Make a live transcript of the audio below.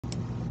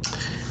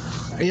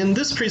In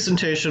this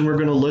presentation, we're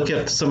going to look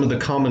at some of the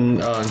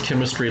common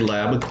chemistry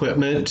lab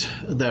equipment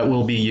that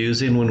we'll be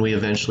using when we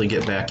eventually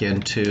get back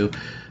into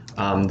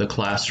the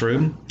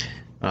classroom.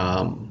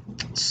 I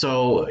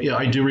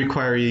do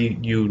require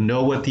you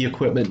know what the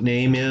equipment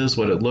name is,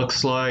 what it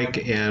looks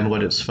like, and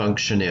what its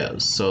function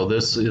is. So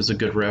this is a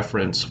good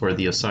reference for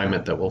the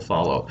assignment that will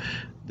follow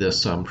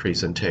this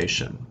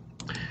presentation.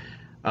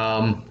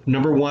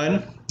 Number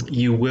one,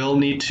 you will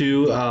need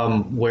to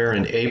wear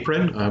an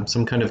apron,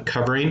 some kind of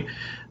covering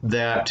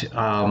that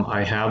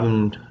I have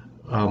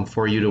them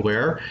for you to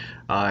wear.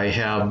 I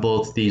have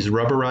both these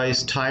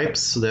rubberized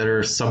types that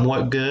are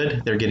somewhat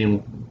good. They're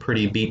getting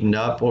pretty beaten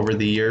up over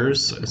the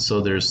years,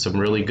 so there's some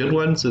really good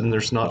ones and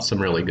there's not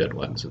some really good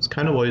ones. It's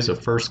kind of always a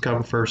first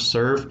come, first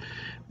serve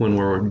when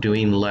we're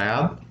doing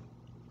lab.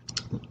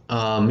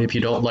 If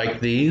you don't like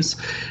these,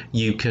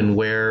 you can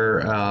wear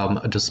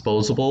a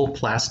disposable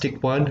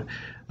plastic one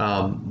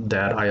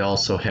that I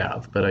also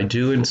have. But I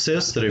do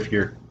insist that if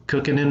you're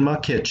cooking in my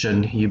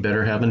kitchen, you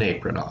better have an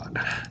apron on.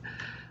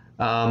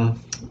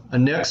 A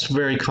next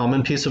very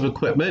common piece of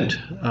equipment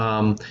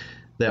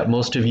that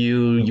most of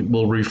you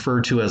will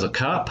refer to as a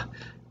cup,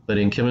 but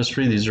in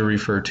chemistry these are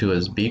referred to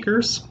as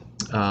beakers.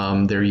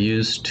 They're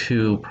used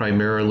to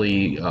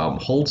primarily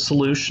hold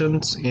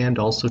solutions and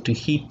also to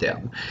heat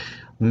them.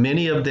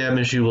 Many of them,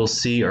 as you will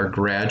see, are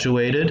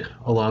graduated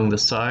along the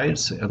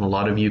sides, and a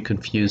lot of you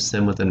confuse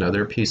them with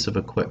another piece of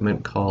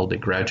equipment called a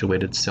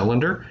graduated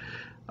cylinder,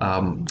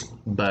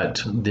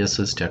 but this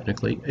is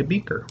technically a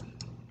beaker.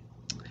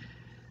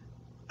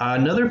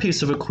 Another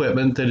piece of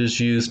equipment that is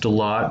used a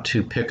lot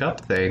to pick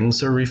up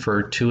things are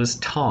referred to as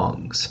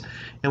tongs.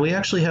 And we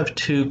actually have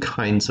two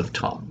kinds of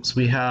tongs.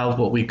 We have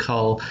what we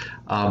call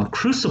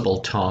crucible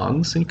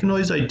tongs, and you can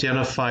always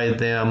identify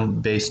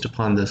them based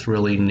upon this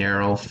really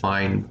narrow,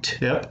 fine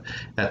tip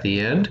at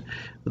the end.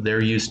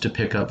 They're used to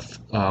pick up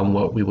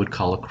what we would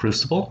call a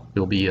crucible.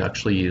 We'll be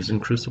actually using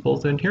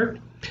crucibles in here.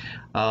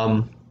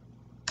 And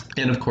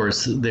of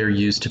course, they're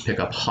used to pick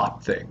up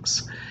hot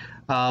things.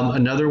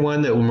 Another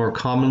one that will more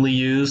commonly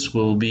used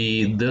will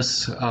be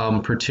this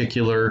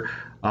particular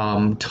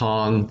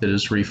tong that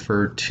is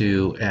referred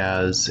to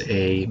as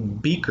a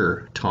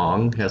beaker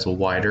tong. It has a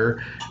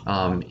wider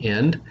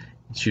end.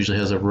 It usually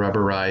has a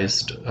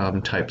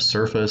rubberized type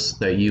surface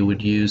that you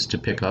would use to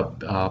pick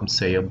up,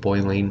 say, a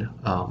boiling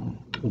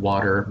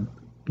water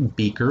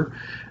beaker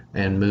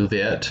and move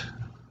it.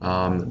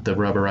 The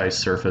rubberized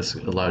surface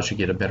allows you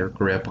to get a better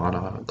grip on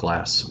a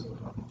glass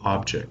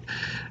object.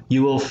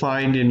 You will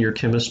find in your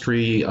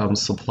chemistry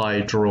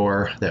supply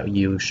drawer that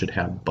you should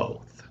have both.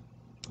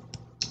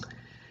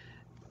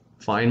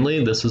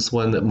 Finally, this is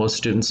one that most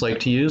students like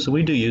to use, and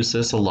we do use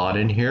this a lot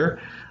in here,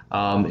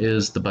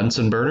 is the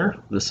Bunsen burner.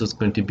 This is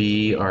going to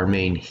be our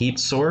main heat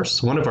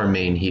source, one of our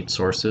main heat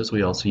sources.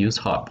 We also use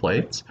hot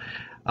plates,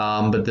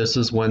 but this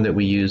is one that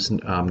we use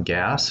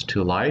gas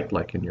to light,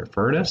 like in your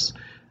furnace.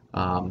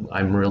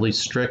 I'm really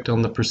strict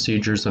on the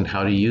procedures on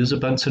how to use a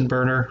Bunsen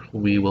burner.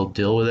 We will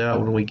deal with that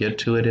when we get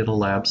to it in a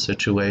lab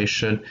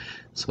situation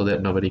so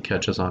that nobody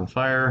catches on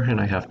fire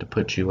and I have to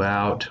put you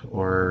out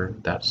or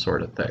that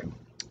sort of thing.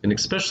 And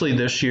especially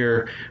this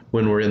year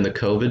when we're in the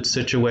COVID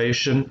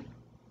situation,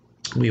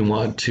 we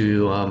want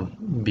to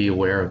be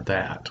aware of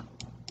that.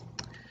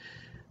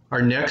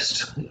 Our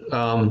next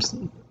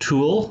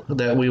tool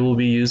that we will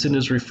be using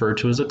is referred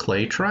to as a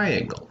clay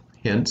triangle.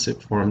 Hence,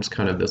 it forms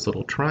kind of this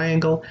little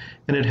triangle,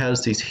 and it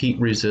has these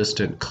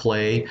heat-resistant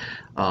clay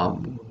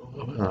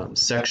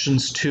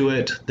sections to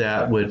it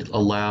that would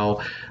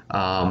allow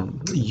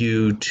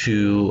you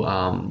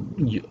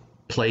to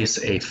place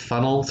a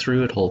funnel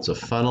through. It holds a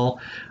funnel.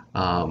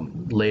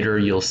 Later,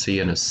 you'll see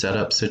in a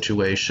setup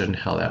situation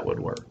how that would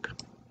work.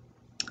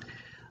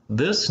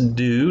 This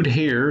dude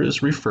here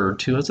is referred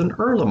to as an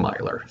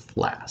Erlenmeyer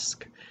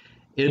flask.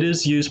 It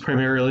is used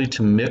primarily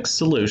to mix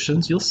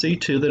solutions. You'll see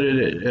too that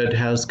it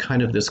has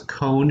kind of this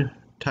cone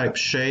type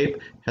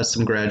shape, has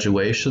some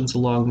graduations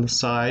along the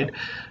side.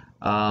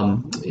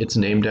 It's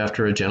named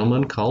after a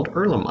gentleman called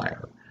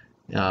Erlenmeyer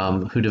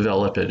who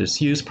developed it.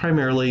 It's used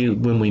primarily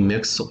when we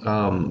mix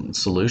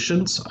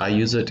solutions. I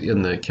use it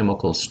in the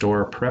chemical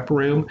store prep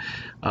room.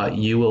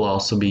 You will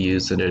also be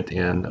using it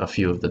in a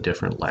few of the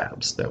different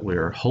labs that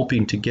we're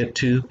hoping to get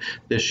to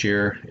this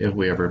year if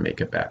we ever make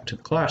it back to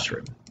the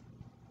classroom.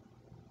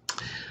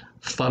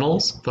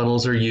 Funnels.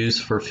 Funnels are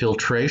used for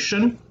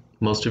filtration.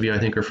 Most of you, I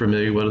think, are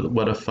familiar with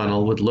what a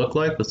funnel would look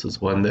like. This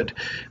is one that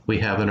we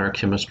have in our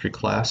chemistry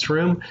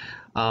classroom.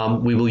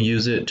 We will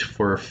use it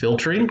for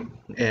filtering,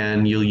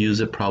 and you'll use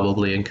it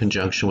probably in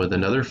conjunction with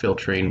another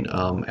filtering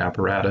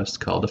apparatus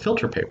called a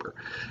filter paper,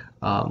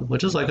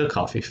 which is like a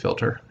coffee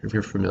filter, if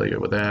you're familiar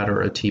with that, or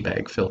a tea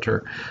bag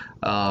filter.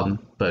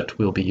 But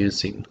we'll be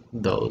using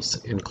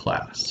those in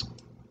class.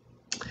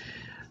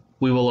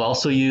 We will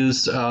also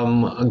use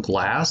a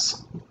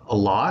glass a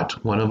lot.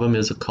 One of them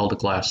is called a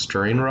glass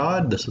stirring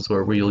rod. This is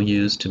where we'll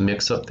use to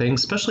mix up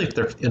things, especially if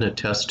they're in a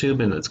test tube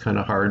and it's kind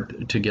of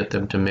hard to get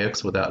them to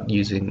mix without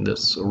using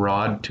this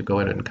rod to go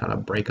in and kind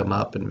of break them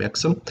up and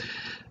mix them.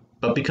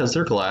 but because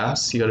they're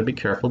glass, you got to be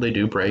careful. They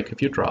do break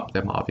if you drop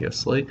them,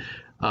 obviously.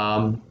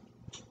 And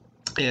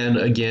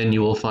again,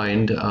 you will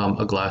find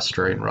a glass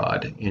stirring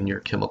rod in your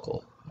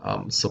chemical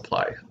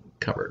supply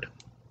cupboard.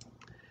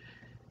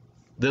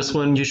 This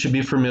one you should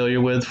be familiar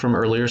with from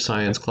earlier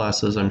science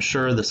classes, I'm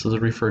sure. This is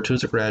referred to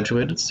as a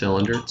graduated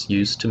cylinder. It's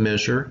used to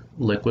measure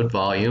liquid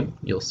volume.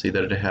 You'll see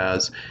that it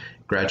has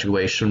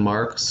graduation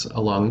marks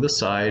along the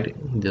side.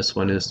 This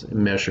one is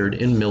measured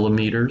in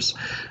millimeters,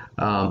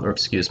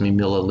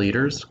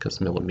 milliliters,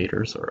 because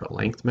millimeters are a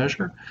length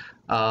measure.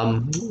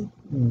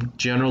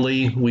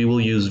 Generally, we will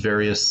use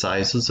various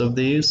sizes of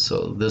these.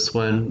 So this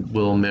one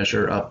will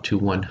measure up to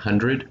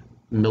 100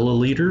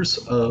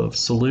 milliliters of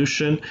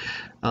solution,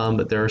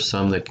 but there are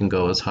some that can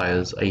go as high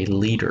as a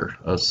liter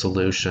of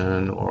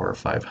solution, or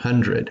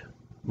 500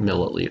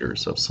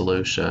 milliliters of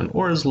solution,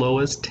 or as low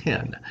as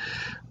 10.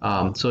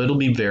 So it'll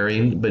be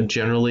varying, but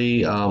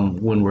generally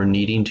when we're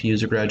needing to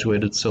use a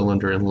graduated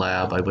cylinder in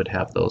lab, I would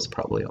have those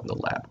probably on the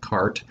lab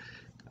cart.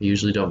 I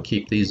usually don't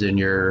keep these in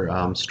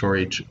your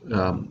storage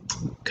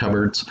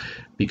cupboards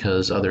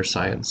because other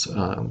science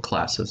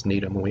classes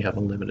need them and we have a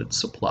limited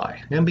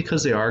supply. And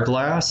because they are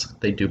glass,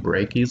 they do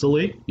break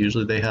easily.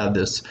 Usually they have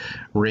this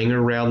ring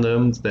around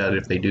them that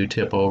if they do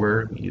tip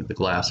over, the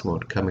glass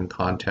won't come in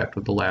contact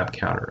with the lab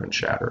counter and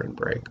shatter and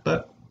break.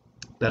 But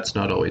that's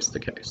not always the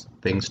case.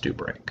 Things do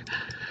break.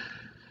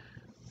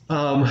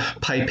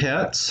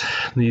 Pipettes,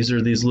 these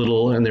are these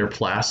little, and they're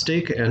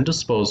plastic and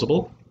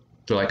disposable.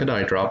 They're like an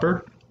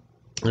eyedropper.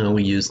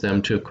 We use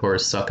them to, of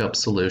course, suck up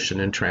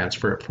solution and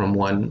transfer it from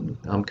one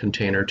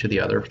container to the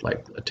other,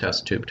 like a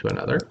test tube to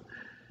another.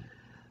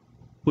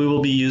 We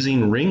will be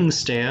using ring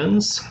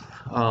stands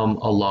a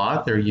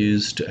lot. They're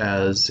used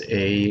as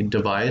a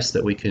device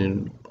that we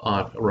can,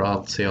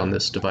 say on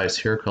this device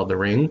here called the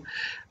ring,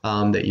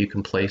 that you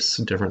can place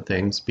different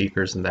things,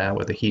 beakers and that,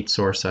 with a heat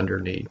source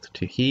underneath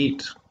to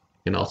heat.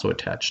 You can also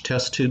attach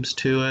test tubes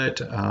to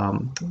it.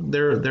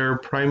 They're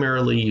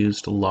primarily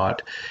used a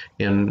lot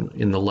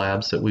in the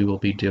labs that we will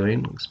be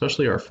doing,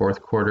 especially our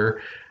fourth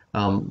quarter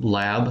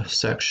lab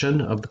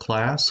section of the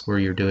class where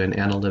you're doing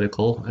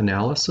analytical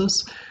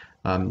analysis.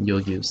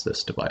 You'll use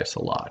this device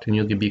a lot and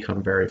you'll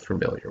become very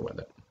familiar with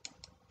it.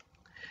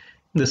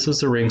 This is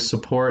the ring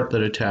support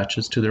that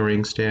attaches to the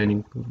ring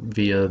stand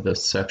via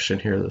this section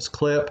here, this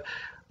clip.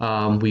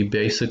 We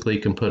basically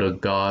can put a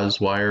gauze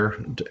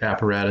wire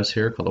apparatus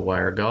here called a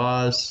wire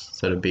gauze,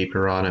 set a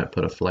beaker on it,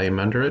 put a flame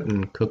under it,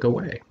 and cook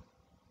away.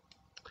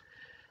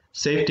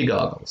 Safety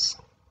goggles,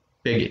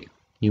 biggie.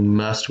 You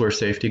must wear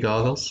safety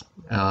goggles,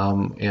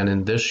 and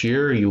in this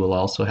year you will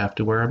also have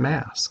to wear a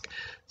mask.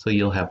 So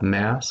you'll have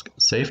mask,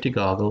 safety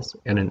goggles,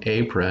 and an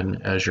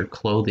apron as your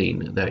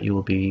clothing that you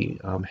will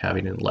be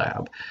having in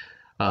lab.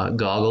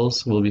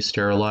 Goggles will be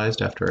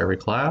sterilized after every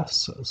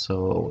class,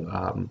 so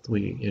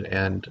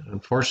and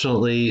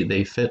unfortunately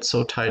they fit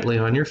so tightly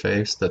on your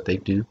face that they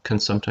can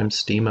sometimes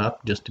steam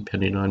up, just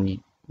depending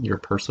on your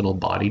personal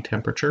body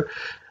temperature.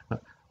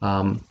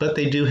 But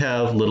they do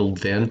have little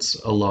vents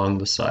along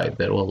the side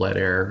that will let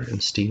air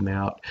and steam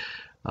out.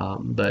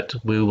 But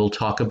we will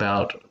talk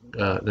about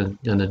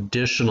an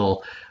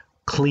additional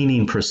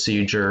cleaning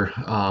procedure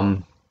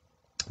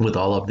with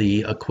all of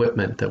the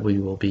equipment that we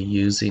will be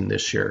using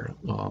this year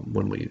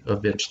when we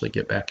eventually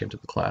get back into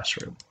the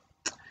classroom.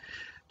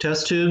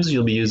 Test tubes,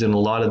 you'll be using a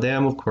lot of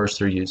them. Of course,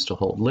 they're used to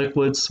hold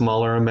liquids,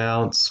 smaller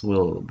amounts.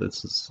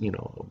 This is,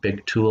 a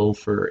big tool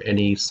for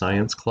any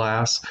science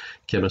class,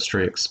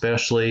 chemistry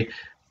especially.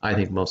 I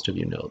think most of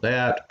you know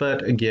that,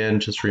 but again,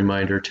 just a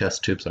reminder,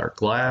 test tubes are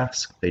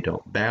glass. They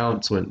don't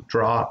bounce when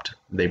dropped.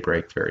 They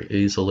break very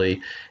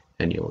easily,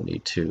 and you'll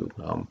need to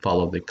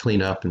follow the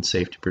cleanup and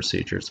safety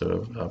procedures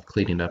of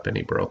cleaning up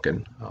any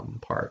broken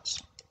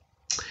parts.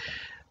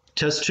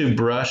 Test tube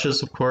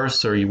brushes, of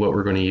course, are what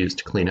we're going to use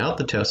to clean out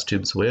the test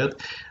tubes with.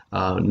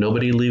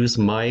 Nobody leaves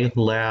my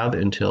lab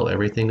until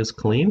everything is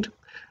cleaned.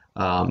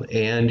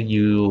 And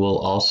you will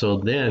also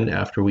then,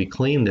 after we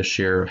clean this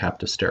year, have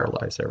to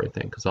sterilize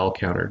everything because all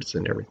counters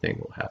and everything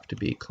will have to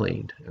be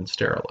cleaned and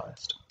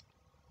sterilized.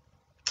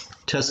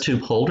 Test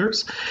tube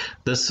holders.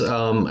 This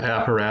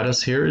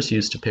apparatus here is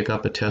used to pick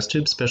up a test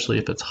tube, especially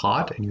if it's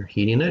hot and you're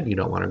heating it. You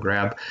don't want to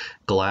grab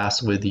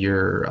glass with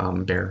your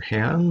bare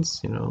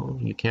hands.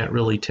 You can't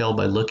really tell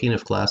by looking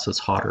if glass is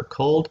hot or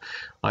cold.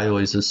 I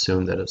always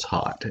assume that it's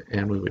hot,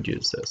 and we would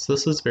use this.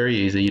 This is very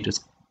easy. You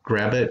just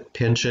grab it,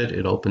 pinch it,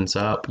 it opens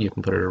up. You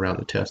can put it around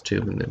the test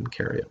tube and then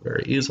carry it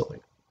very easily.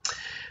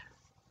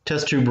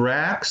 Test tube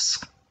racks.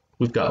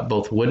 We've got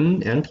both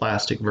wooden and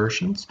plastic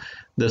versions.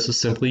 This is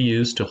simply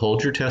used to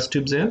hold your test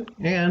tubes in,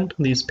 and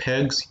these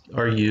pegs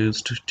are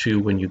used to,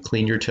 when you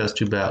clean your test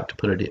tube out, to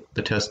put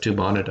the test tube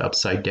on it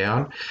upside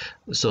down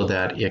so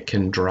that it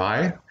can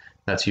dry.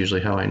 That's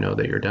usually how I know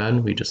that you're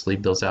done. We just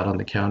leave those out on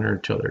the counter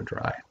until they're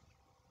dry.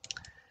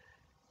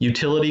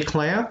 Utility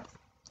clamp.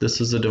 This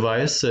is a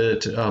device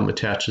that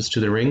attaches to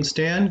the ring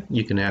stand.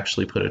 You can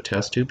actually put a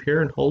test tube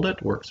here and hold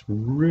it. Works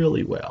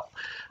really well.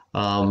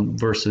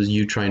 versus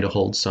you trying to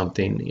hold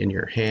something in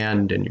your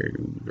hand and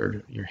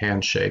your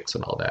hand shakes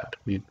and all that.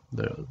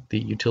 The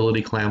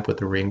utility clamp with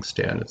the ring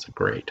stand is a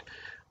great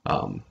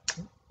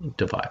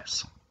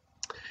device.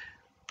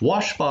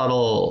 Wash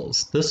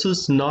bottles. This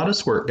is not a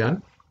squirt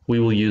gun. We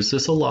will use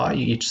this a lot.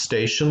 Each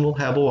station will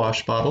have a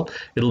wash bottle.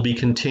 It'll be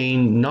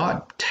contained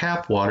not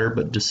tap water,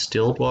 but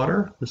distilled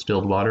water.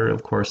 Distilled water,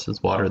 of course,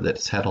 is water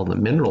that's had all the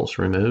minerals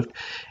removed.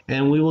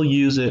 And we will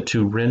use it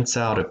to rinse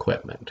out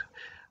equipment.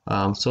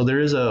 So there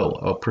is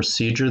a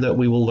procedure that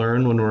we will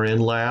learn when we're in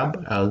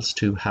lab as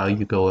to how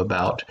you go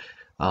about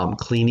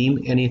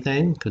cleaning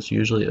anything, because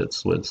usually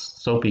it's with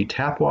soapy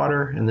tap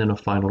water and then a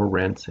final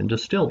rinse in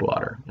distilled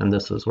water. And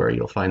this is where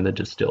you'll find the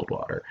distilled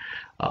water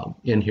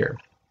in here.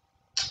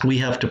 We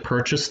have to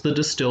purchase the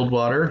distilled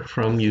water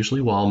from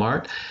usually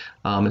Walmart.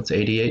 It's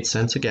 88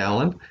 cents a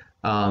gallon.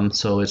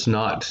 So it's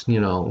not,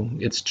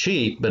 it's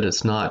cheap, but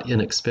it's not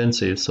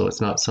inexpensive. So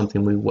it's not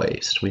something we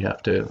waste. We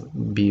have to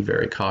be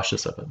very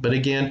cautious of it. But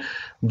again,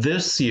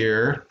 this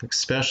year,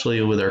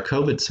 especially with our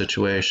COVID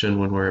situation,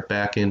 when we're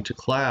back into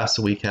class,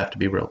 we have to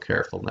be real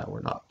careful that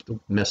we're not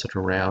messing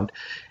around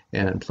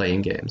and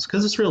playing games,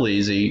 because it's really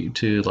easy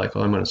to like,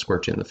 oh, I'm going to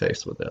squirt you in the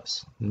face with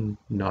this.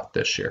 Not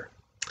this year,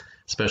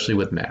 especially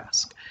with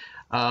masks.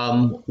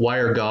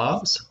 Wire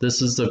gauze.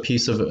 This is a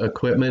piece of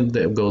equipment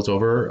that goes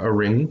over a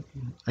ring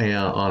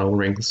on a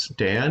ring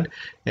stand,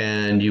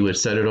 and you would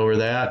set it over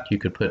that. You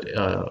could put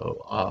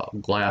a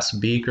glass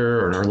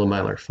beaker or an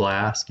Erlenmeyer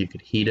flask. You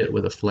could heat it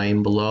with a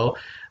flame below.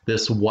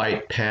 This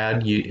white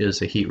pad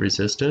is a heat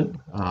resistant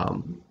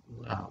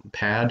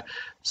pad,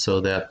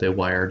 so that the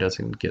wire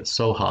doesn't get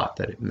so hot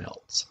that it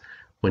melts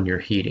when you're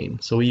heating.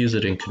 So we use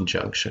it in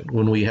conjunction.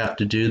 When we have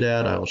to do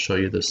that, I will show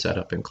you the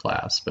setup in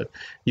class. But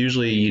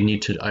usually you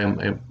need to,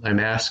 I'm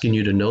asking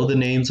you to know the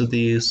names of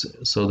these,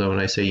 so that when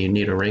I say you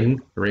need a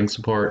ring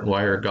support,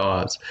 wire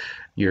gauze,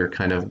 you're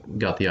kind of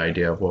got the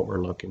idea of what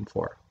we're looking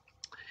for.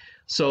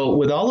 So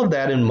with all of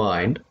that in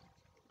mind,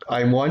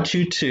 I want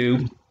you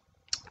to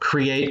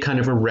create kind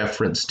of a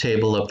reference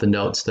table of the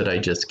notes that I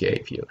just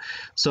gave you.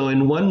 So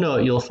in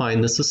OneNote, you'll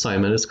find this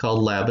assignment. It's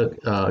called Lab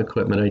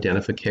Equipment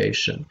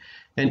Identification.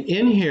 And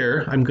in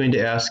here, I'm going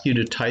to ask you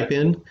to type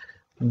in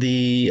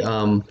the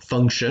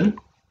function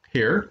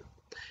here,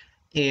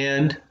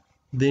 and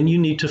then you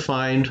need to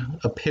find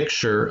a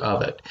picture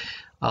of it.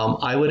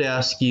 I would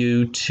ask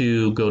you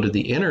to go to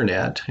the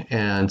internet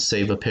and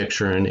save a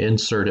picture and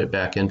insert it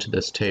back into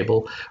this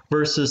table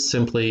versus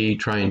simply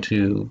trying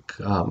to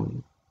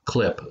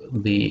clip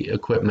the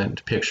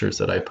equipment pictures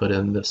that I put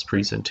in this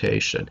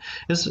presentation.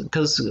 It's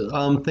because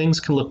things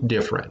can look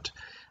different.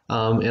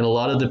 And a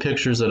lot of the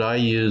pictures that I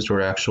used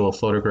were actual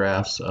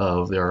photographs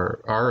of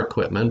our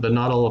equipment, but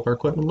not all of our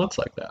equipment looks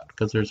like that,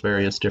 because there's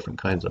various different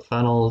kinds of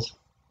funnels,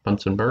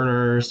 Bunsen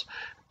burners,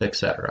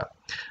 etc.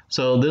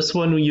 So this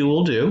one you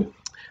will do.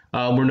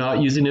 We're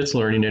not using It's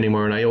Learning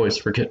anymore, and I always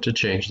forget to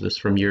change this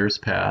from years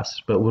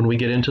past. But when we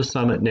get into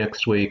Summit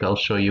next week, I'll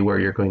show you where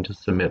you're going to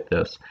submit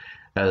this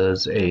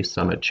as a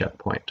Summit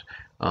checkpoint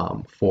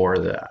for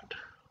that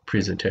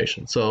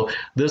presentation. So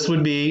this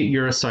would be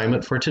your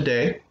assignment for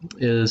today,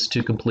 is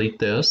to complete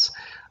this.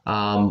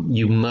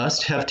 You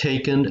must have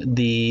taken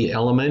the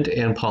element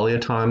and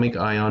polyatomic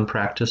ion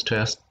practice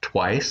test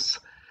twice.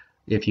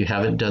 If you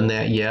haven't done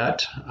that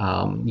yet,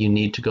 you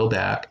need to go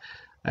back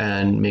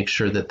and make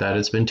sure that that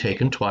has been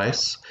taken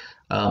twice.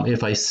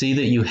 If I see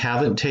that you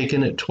haven't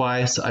taken it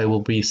twice, I will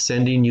be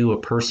sending you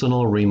a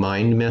personal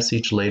remind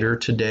message later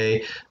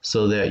today,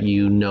 so that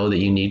you know that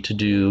you need to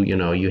do,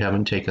 you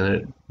haven't taken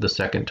it the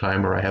second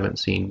time, or I haven't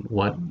seen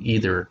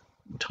either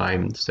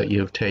times that you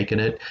have taken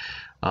it.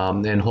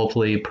 And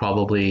hopefully,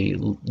 probably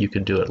you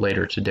could do it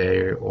later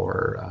today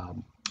or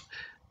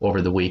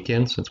over the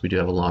weekend, since we do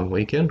have a long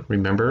weekend.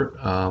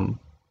 Remember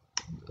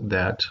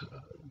that,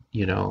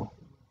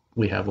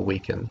 we have a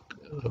weekend,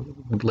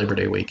 Labor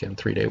Day weekend,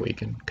 3-day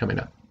weekend coming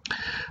up.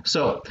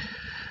 So,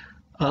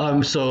 I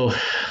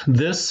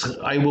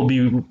will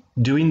be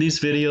doing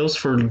these videos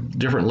for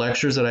different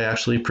lectures that I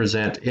actually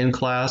present in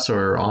class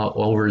or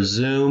over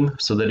Zoom,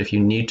 so that if you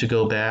need to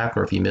go back,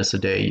 or if you miss a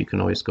day, you can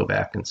always go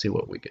back and see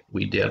what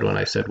we did when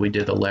I said we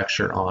did a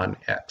lecture on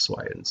X,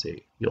 Y, and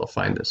Z. You'll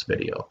find this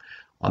video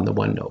on the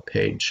OneNote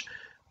page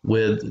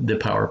with the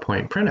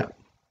PowerPoint printout.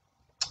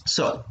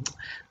 So,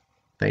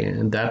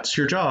 and that's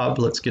your job.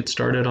 Let's get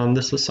started on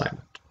this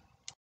assignment.